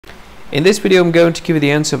In this video, I'm going to give you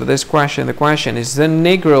the answer for this question. The question is, the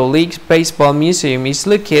Negro Leagues Baseball Museum is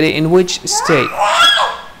located in which state?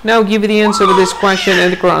 Now I'll give you the answer for this question,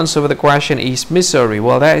 and the correct answer for the question is Missouri.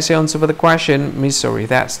 Well, that is the answer for the question, Missouri.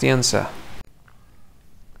 That's the answer.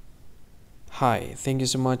 Hi, thank you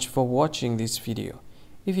so much for watching this video.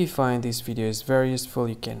 If you find this video is very useful,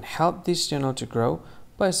 you can help this channel to grow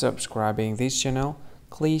by subscribing this channel.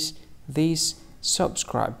 Click this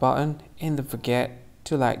subscribe button and don't forget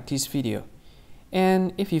to like this video.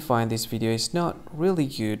 And if you find this video is not really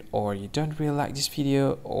good, or you don't really like this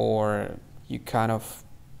video, or you kind of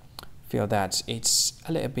feel that it's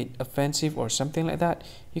a little bit offensive or something like that,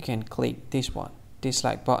 you can click this one,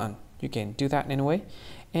 dislike button. You can do that anyway.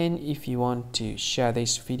 And if you want to share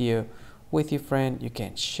this video with your friend, you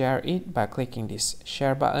can share it by clicking this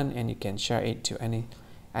share button, and you can share it to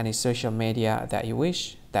any social media that you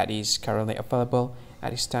wish that is currently available at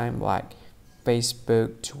this time, like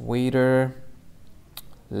Facebook, Twitter,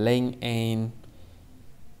 LinkedIn,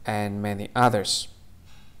 and many others,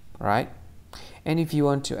 right? And if you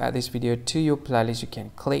want to add this video to your playlist, you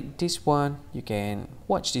can click this one. You can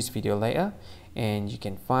watch this video later, and you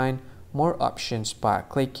can find more options by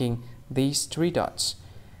clicking these three dots.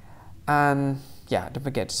 And yeah, don't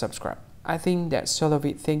forget to subscribe. I think that's all of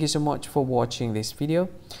it. Thank you so much for watching this video,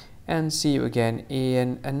 and see you again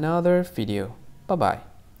in another video. Bye bye.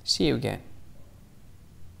 See you again.